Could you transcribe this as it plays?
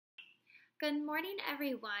Good morning,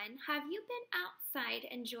 everyone. Have you been outside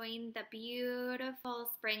enjoying the beautiful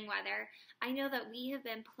spring weather? I know that we have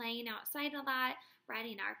been playing outside a lot,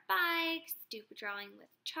 riding our bikes, drawing with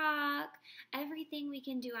chalk, everything we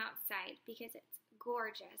can do outside because it's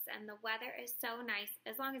gorgeous and the weather is so nice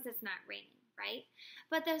as long as it's not raining, right?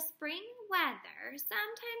 But the spring weather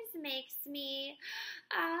sometimes makes me,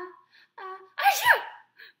 achoo!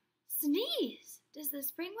 Sneeze. Does the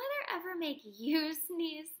spring weather ever make you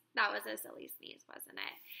sneeze? That was a silly sneeze, wasn't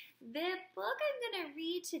it? The book I'm going to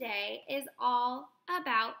read today is all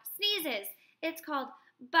about sneezes. It's called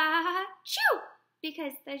Baa-Choo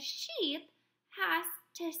because the sheep has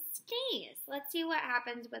to sneeze. Let's see what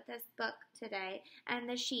happens with this book today and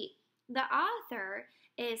the sheep. The author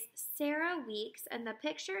is Sarah Weeks and the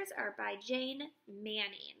pictures are by Jane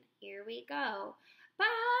Manning. Here we go.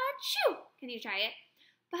 Baa-Choo! Can you try it?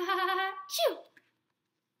 Baa-Choo!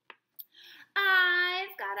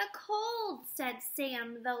 I've got a cold, said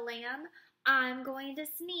Sam the lamb. I'm going to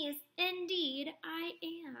sneeze. Indeed, I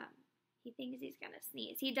am. He thinks he's going to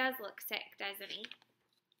sneeze. He does look sick, doesn't he?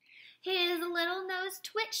 His little nose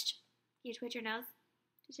twitched. You twitch your nose?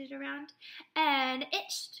 Twitch it around. And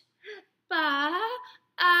itched. Ba,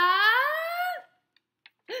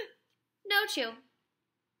 no chew.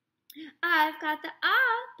 I've got the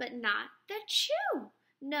but not the chew.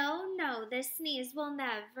 No, this sneeze will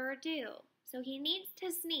never do. So he needs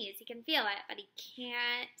to sneeze. He can feel it, but he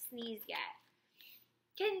can't sneeze yet.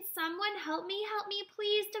 Can someone help me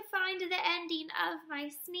please to find the ending of my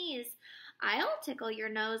sneeze? I'll tickle your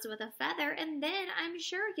nose with a feather, and then I'm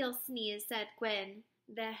sure you'll sneeze, said Gwen,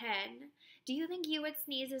 the hen. Do you think you would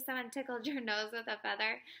sneeze if someone tickled your nose with a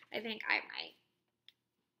feather? I think I might.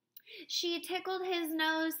 She tickled his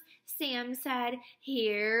nose. Sam said,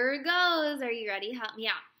 here goes. Are you ready? Help me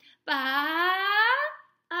out.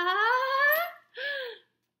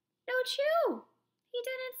 No chew. He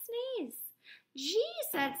didn't sneeze. Gee,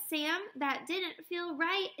 said Sam, that didn't feel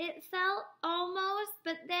right. It felt almost,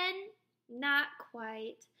 but then not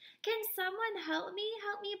quite. Can someone help me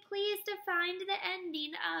please to find the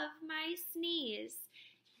ending of my sneeze?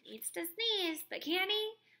 He needs to sneeze, but can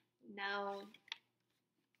he? No.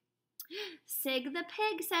 Sig the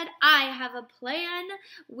pig said, I have a plan.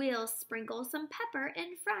 We'll sprinkle some pepper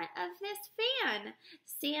in front of this fan.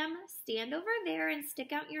 Sam, stand over there and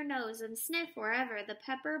stick out your nose and sniff wherever the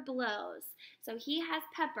pepper blows. So he has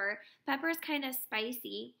pepper. Pepper's kind of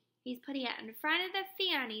spicy. He's putting it in front of the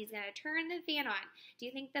fan. He's going to turn the fan on. Do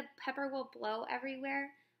you think the pepper will blow everywhere?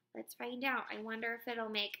 Let's find out. I wonder if it'll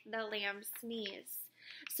make the lamb sneeze.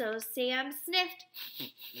 So Sam sniffed.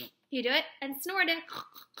 You do it and snorted.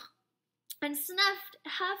 And snuffed,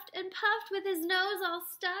 huffed, and puffed with his nose all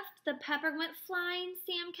stuffed. The pepper went flying.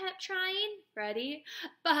 Sam kept trying. Ready?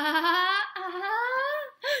 No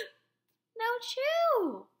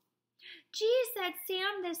chew. Gee, said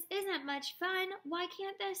Sam, this isn't much fun. Why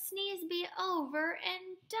can't the sneeze be over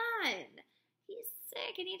and done? He's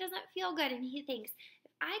sick and he doesn't feel good and he thinks,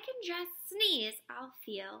 if I can just sneeze, I'll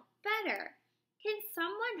feel better. Can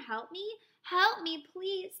someone help me? Help me,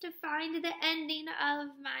 please, to find the ending of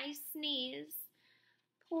my sneeze.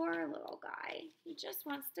 Poor little guy. He just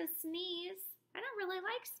wants to sneeze. I don't really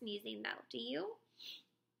like sneezing, though. Do you?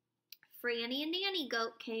 Franny and Nanny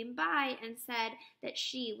Goat came by and said that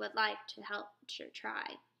she would like to help to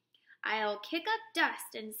try. I'll kick up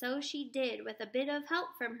dust, and so she did with a bit of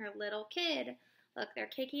help from her little kid. Look, they're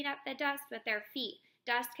kicking up the dust with their feet.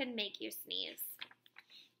 Dust can make you sneeze.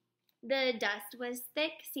 The dust was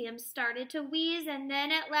thick. Sam started to wheeze, and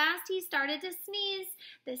then at last he started to sneeze.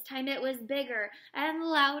 This time it was bigger and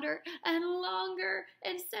louder and longer.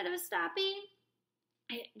 Instead of stopping,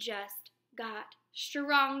 it just got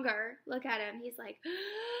stronger. Look at him. He's like,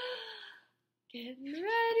 getting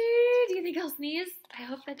ready. Do you think he'll sneeze? I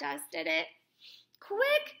hope the dust did it.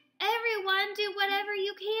 Quick! Everyone, do whatever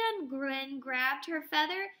you can. Gwen grabbed her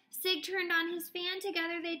feather. Sig turned on his fan.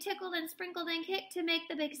 Together they tickled and sprinkled and kicked to make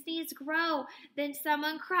the big sneeze grow. Then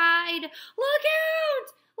someone cried, look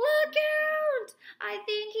out! Look out! I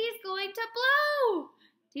think he's going to blow.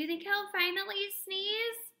 Do you think he'll finally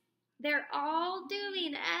sneeze? They're all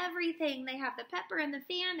doing everything. They have the pepper in the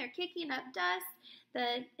fan. They're kicking up dust.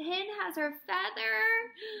 The hen has her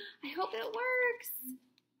feather. I hope it works.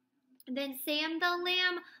 Then Sam the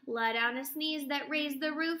lamb let out a sneeze that raised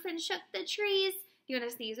the roof and shook the trees. You want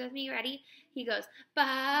to sneeze with me? Ready? He goes,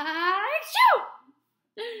 Baa-Choo!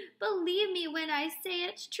 Believe me when I say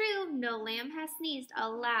it's true, no lamb has sneezed a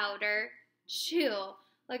louder chew.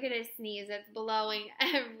 Look at his sneeze. It's blowing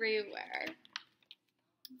everywhere.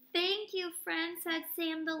 Thank you, friend, said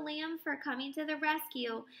Sam the lamb, for coming to the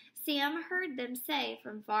rescue. Sam heard them say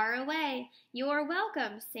from far away, "You're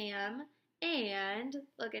welcome, Sam." And,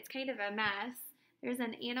 look, it's kind of a mess. There's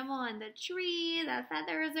an animal in the tree, the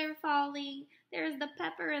feathers are falling, there's the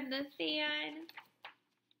pepper in the fan.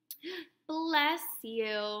 Bless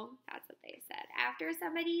you. That's what they said. After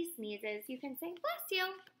somebody sneezes, you can say, bless you.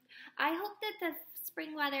 I hope that the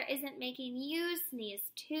spring weather isn't making you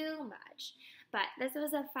sneeze too much. But this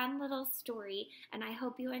was a fun little story, and I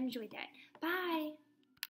hope you enjoyed it. Bye.